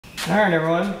All right,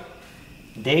 everyone.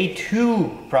 Day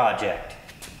 2 project.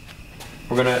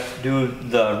 We're gonna do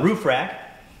the roof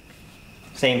rack.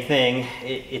 Same thing.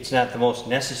 It's not the most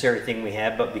necessary thing we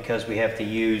have, but because we have to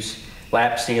use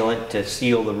lap sealant to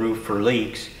seal the roof for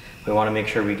leaks, we want to make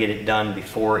sure we get it done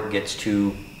before it gets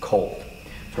too cold.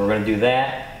 So we're going to do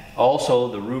that. Also,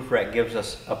 the roof rack gives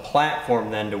us a platform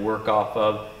then to work off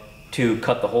of to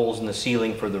cut the holes in the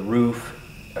ceiling for the roof,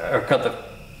 or cut the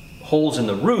holes in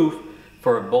the roof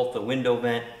for both the window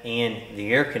vent and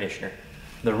the air conditioner.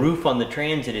 The roof on the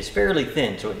Transit is fairly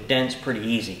thin, so it dents pretty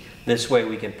easy. This way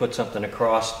we can put something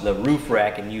across the roof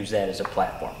rack and use that as a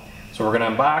platform. So we're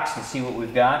going to unbox and see what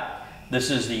we've got.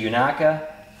 This is the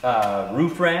Unaka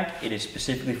roof rack. It is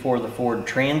specifically for the Ford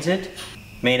Transit.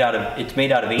 It's made out of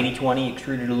 80/20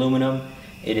 extruded aluminum.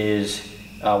 It is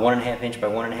 1.5 inch by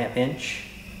 1.5 inch,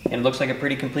 and it looks like a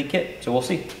pretty complete kit. So we'll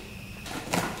see.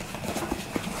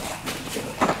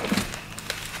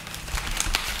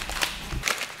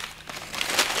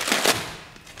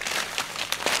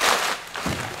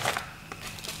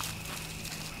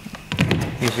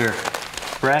 These are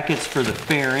brackets for the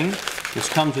fairing. This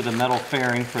comes with a metal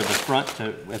fairing for the front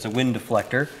as a wind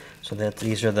deflector. So that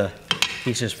these are the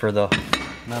pieces for the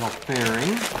metal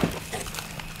fairing.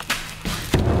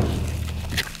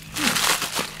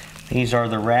 These are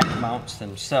the rack mounts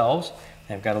themselves.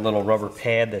 I've got a little rubber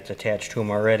pad that's attached to them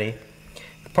already.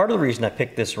 Part of the reason I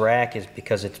picked this rack is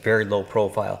because it's very low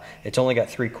profile. It's only got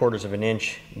 3/4 of an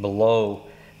inch below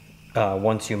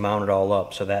once you mount it all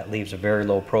up. So that leaves a very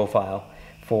low profile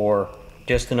for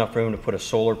just enough room to put a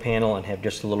solar panel and have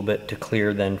just a little bit to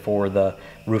clear then for the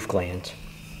roof glands.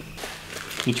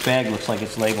 Each bag looks like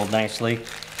it's labeled nicely.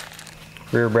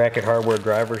 Rear bracket hardware,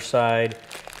 driver's side,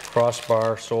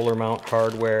 crossbar, solar mount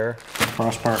hardware,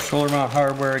 crossbar, solar mount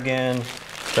hardware again,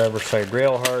 driver's side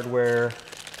rail hardware,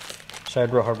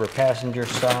 side rail hardware passenger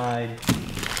side,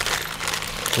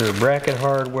 rear bracket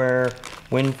hardware,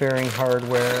 wind fairing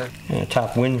hardware, and a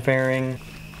top wind fairing.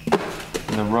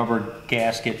 The rubber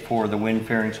gasket for the wind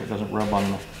fairing so it doesn't rub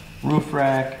on the roof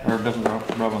rack, or it doesn't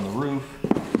rub on the roof.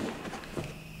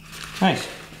 Nice.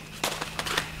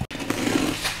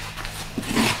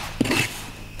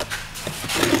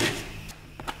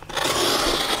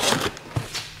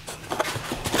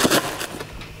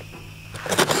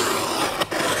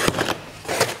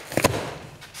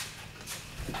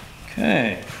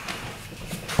 Okay.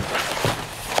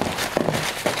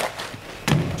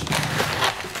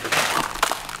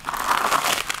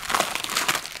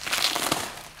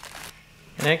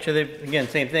 And actually, again,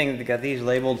 same thing, they got these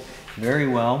labeled very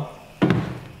well.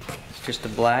 It's just a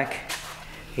black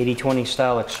 80/20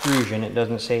 style extrusion. It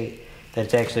doesn't say that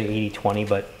it's actually 80/20,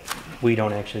 but we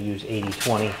don't actually use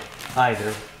 80/20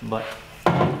 either, but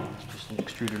it's just an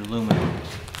extruded aluminum.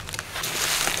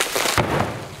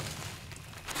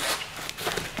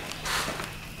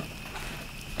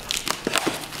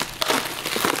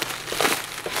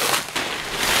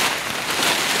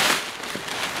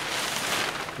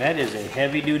 That is a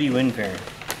heavy-duty wind fairing.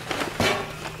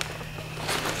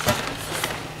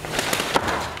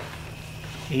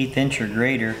 1/8 inch or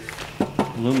greater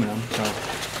aluminum, so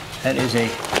that is a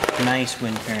nice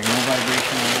wind fairing. No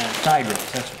vibration on that. Side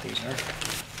rails, that's what these are.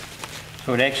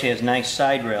 So it actually has nice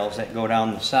side rails that go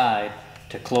down the side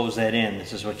to close that in.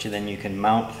 This is what then you can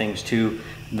mount things to,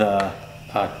 the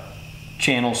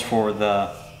channels for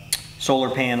the solar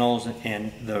panels,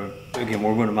 and again,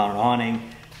 we're going to mount an awning,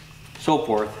 so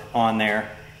forth on there.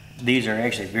 These are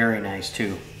actually very nice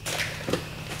too.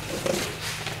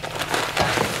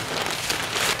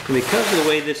 And because of the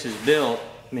way this is built,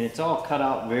 I mean, it's all cut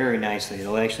out very nicely.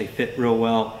 It'll actually fit real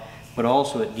well, but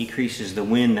also it decreases the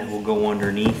wind that will go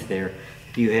underneath there.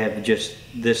 If you have just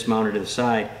this mounted to the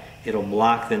side, it'll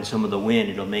block then some of the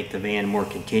wind. It'll make the van more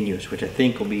continuous, which I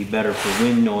think will be better for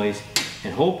wind noise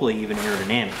and hopefully even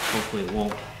aerodynamics. Hopefully it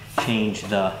won't change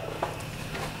the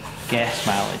gas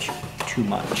mileage too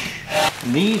much.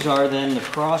 And these are then the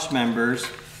cross members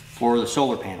for the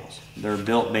solar panels. They're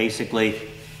built basically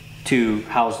to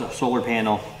house the solar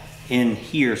panel in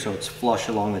here so it's flush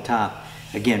along the top.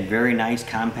 Again, very nice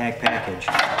compact package.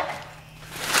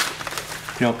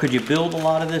 You know, could you build a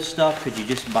lot of this stuff? Could you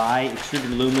just buy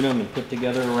extruded aluminum and put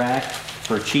together a rack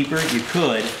for cheaper? You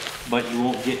could, but you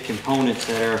won't get components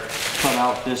that are cut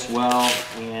out this well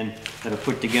and that are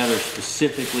put together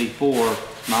specifically for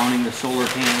mounting the solar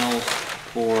panels,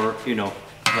 or, you know,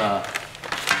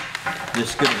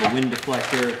 this good of a wind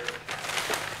deflector.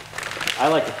 I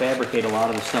like to fabricate a lot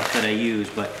of the stuff that I use,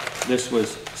 but this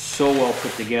was so well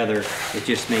put together, it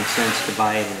just makes sense to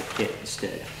buy it in a kit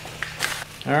instead.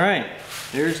 All right,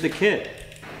 there's the kit.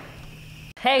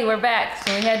 Hey, we're back.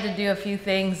 So we had to do a few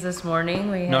things this morning.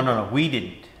 No, we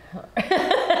didn't.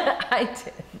 I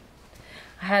did.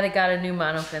 Got a new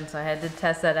monofin, so I had to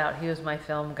test that out. He was my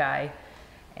film guy.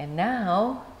 And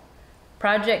now,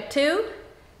 project 2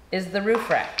 is the roof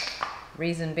rack.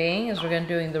 Reason being is we're going to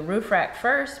doing the roof rack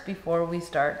first before we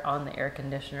start on the air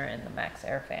conditioner and the max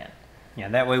air fan. Yeah,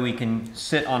 that way we can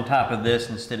sit on top of this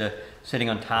instead of sitting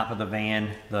on top of the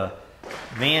van. The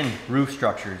van roof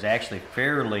structure is actually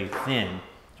fairly thin,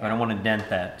 so I don't want to dent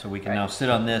that. So we can now sit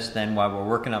on this then while we're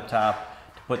working up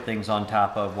top to put things on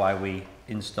top of while we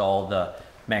install the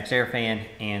max air fan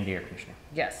and the air conditioner.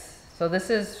 Yes. So this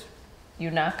is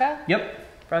Unaka. Yep.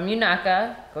 From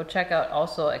Unaka. Go check out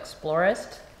also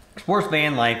Explorist. Explorist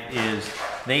Van Life is,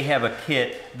 they have a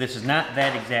kit. This is not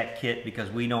that exact kit because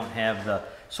we don't have the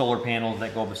solar panels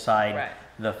that go beside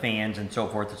the fans and so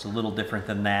forth. It's a little different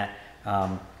than that.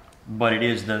 But it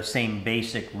is the same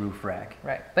basic roof rack.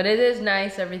 Right, but it is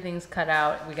nice. Everything's cut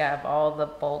out. We got all the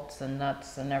bolts and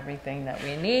nuts and everything that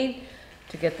we need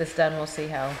to get this done. We'll see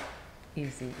how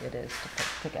easy it is to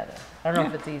put together. I don't know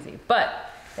if it's easy,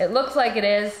 but it looks like it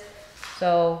is.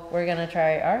 So we're gonna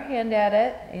try our hand at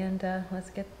it and let's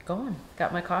get going.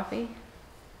 Got my coffee.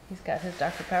 He's got his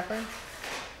Dr. Pepper.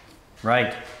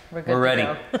 Right, we're ready.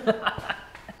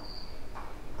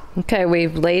 Okay,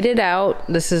 we've laid it out.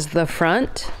 This is the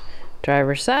front,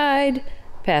 driver's side,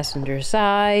 passenger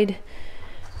side.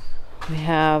 We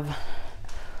have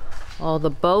all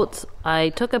the boats. I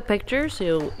took a picture,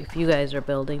 so if you guys are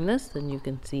building this, then you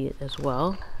can see it as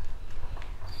well.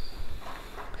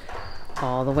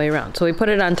 All the way around. So we put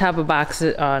it on top of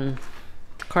boxes on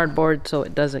cardboard so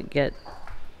it doesn't get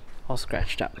all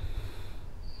scratched up.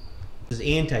 This is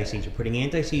anti-seize. We're putting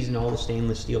anti-seize in all the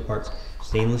stainless steel parts.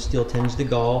 Stainless steel tends to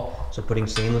gall, so putting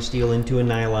stainless steel into a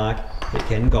nylock, it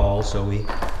can gall, so we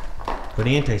put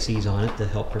anti-seize on it to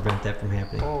help prevent that from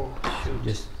happening. Oh, shoot. So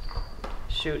just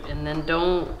shoot, and then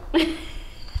don't get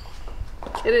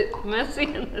it messy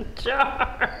in the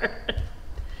jar.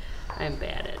 I'm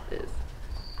bad at this.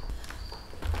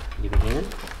 Give it a hand.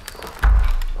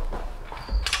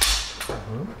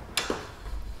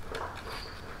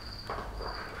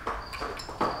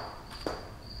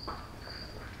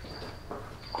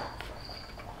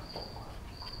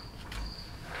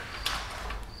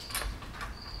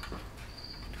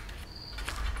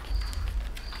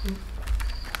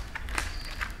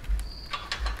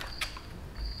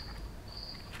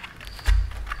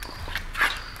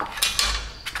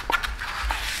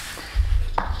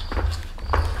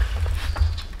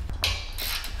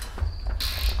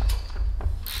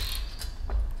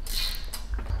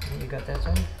 You got that,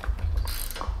 son?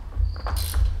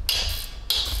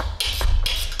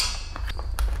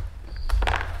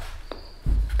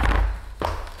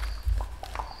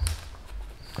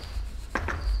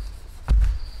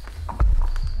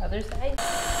 Other side.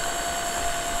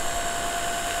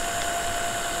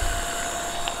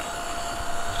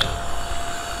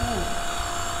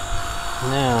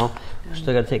 Now, we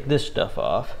still got to take this stuff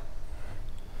off.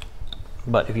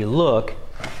 But if you look,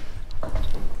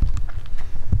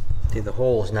 see, the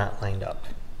hole is not lined up.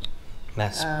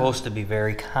 That's supposed to be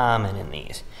very common in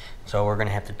these. So we're going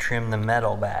to have to trim the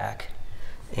metal back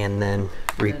and then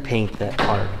repaint that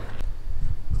part.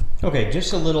 Okay,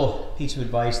 just a little piece of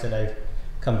advice that I've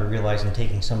come to realize in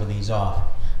taking some of these off.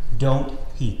 Don't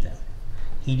heat them.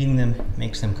 Heating them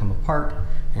makes them come apart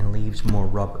and leaves more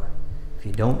rubber. If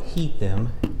you don't heat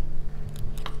them,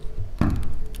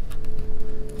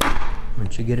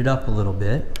 once you get it up a little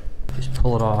bit, just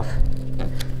pull it off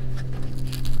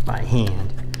by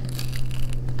hand.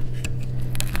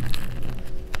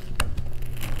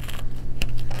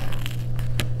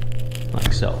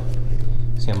 Like so.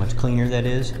 See how much cleaner that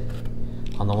is?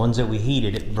 On the ones that we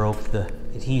heated, it broke the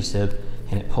adhesive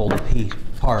and it pulled a piece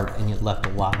apart and it left a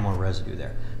lot more residue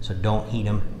there. So don't heat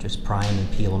them, just pry them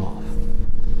and peel them off.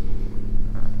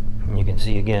 And you can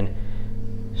see again,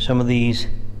 some of these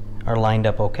are lined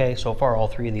up okay. So far, all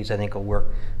three of these I think will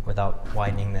work without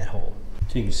widening that hole.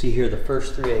 So you can see here the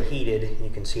first three I heated, and you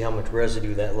can see how much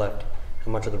residue that left,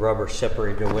 how much of the rubber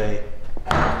separated away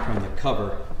from the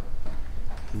cover.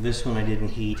 This one I didn't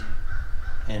heat,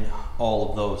 and all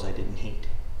of those I didn't heat.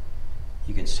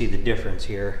 You can see the difference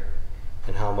here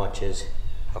and how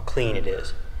clean it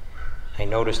is. I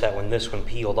noticed that when this one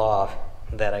peeled off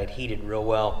that I'd heated real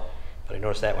well, but I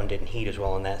noticed that one didn't heat as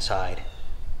well on that side.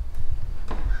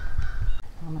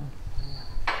 So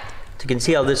you can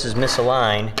see how this is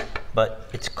misaligned, but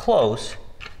it's close,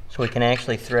 so we can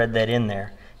actually thread that in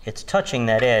there. It's touching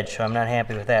that edge, so I'm not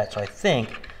happy with that. So I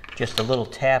think just a little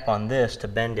tap on this to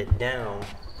bend it down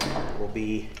will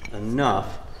be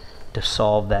enough to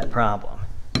solve that problem.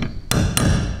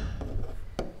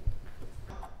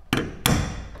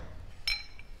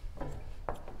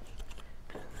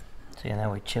 See, and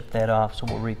now we chip that off, so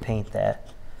we'll repaint that.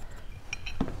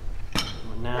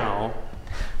 Now,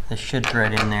 this should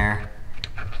thread in there,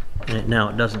 and now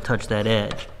it doesn't touch that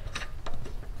edge.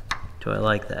 So I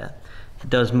like that.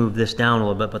 It does move this down a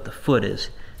little bit, but the foot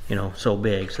is, you know, so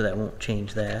big, so that won't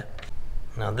change that.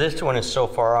 Now this one is so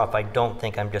far off, I don't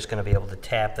think I'm just gonna be able to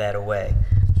tap that away.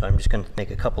 So I'm just gonna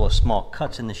make a couple of small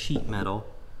cuts in the sheet metal.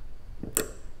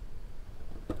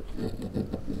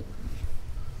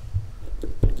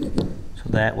 So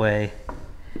that way,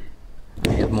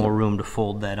 I have more room to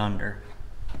fold that under.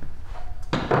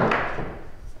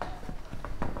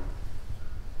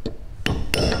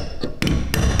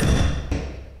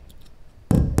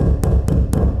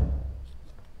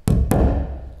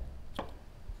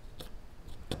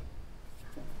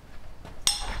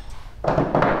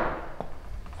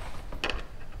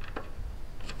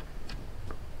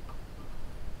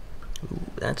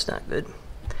 That's not good.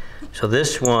 So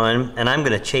this one, and I'm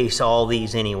gonna chase all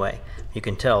these anyway. You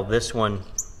can tell this one,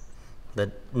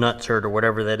 the nutsert or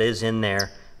whatever that is in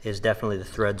there, is definitely, the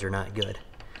threads are not good.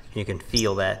 You can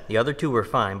feel that. The other two were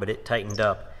fine, but it tightened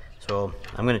up. So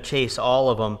I'm gonna chase all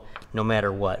of them no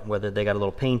matter what, whether they got a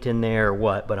little paint in there or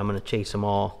what, but I'm gonna chase them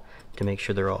all to make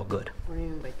sure they're all good. What do you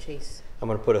mean by chase? I'm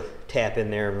gonna put a tap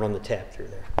in there and run the tap through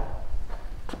there.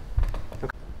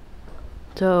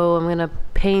 So I'm gonna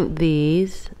paint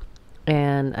these,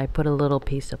 and I put a little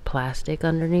piece of plastic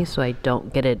underneath so I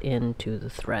don't get it into the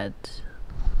threads.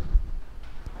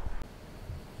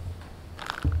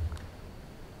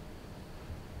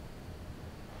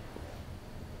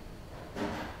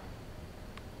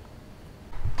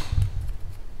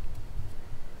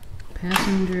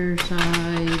 Passenger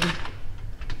side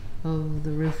of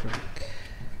the roof rack.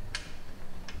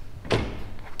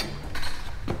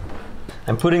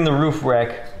 I'm putting the roof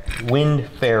rack wind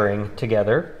fairing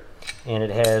together, and it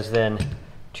has then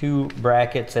two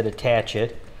brackets that attach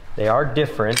it. They are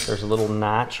different. There's a little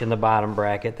notch in the bottom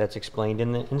bracket that's explained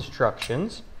in the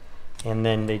instructions, and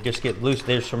then they just get loose.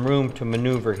 There's some room to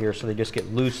maneuver here, so they just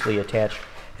get loosely attached.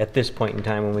 At this point in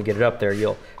time, when we get it up there,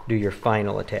 you'll do your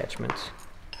final attachments.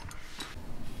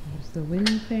 There's the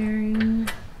wind fairing.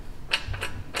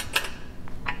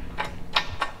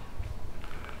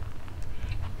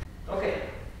 Okay,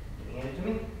 can you hand it to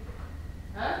me?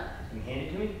 Huh? Can you hand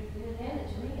it to me? You didn't hand it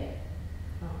to me yet.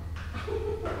 Oh.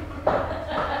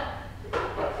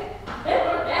 I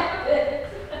don't have it.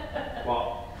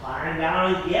 Well, climb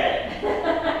down and get it.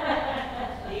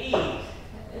 Jeez.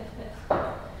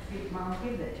 Mom,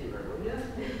 give that to her, will you?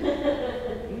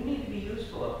 You need to be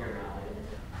useful up here, Mom.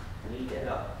 I need that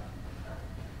up.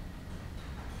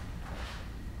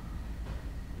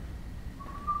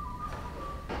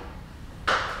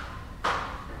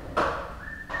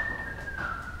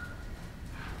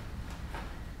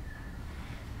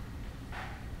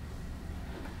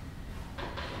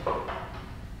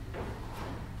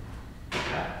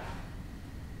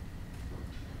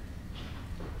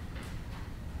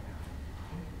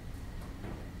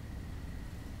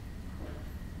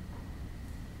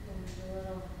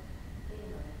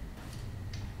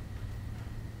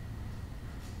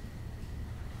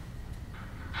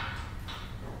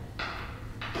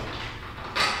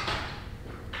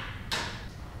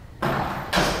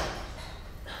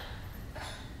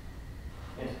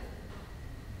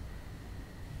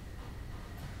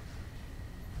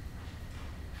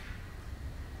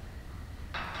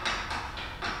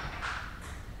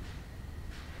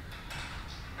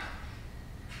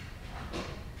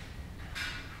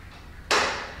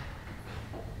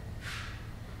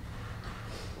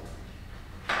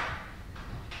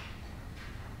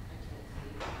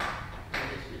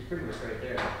 Pretty much right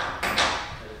there.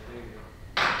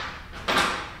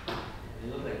 It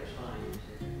looked like it's fine.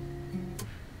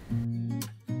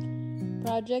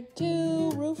 Project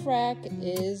 2 roof rack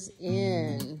is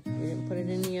in. We didn't put it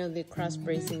in any of the cross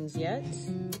bracings yet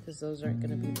because those aren't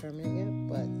going to be permanent yet,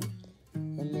 but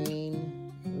the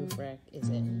main roof rack is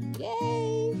in.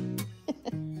 Yay!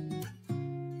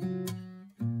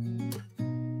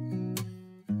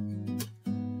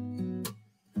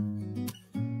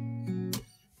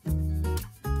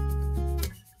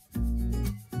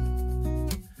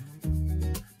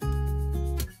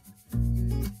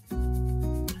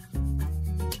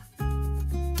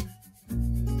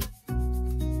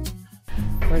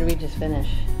 Where did we just finish?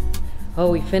 Oh,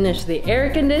 we finished the air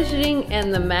conditioning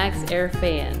and the max air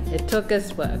fan. It took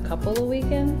us, what, a couple of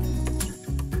weekends?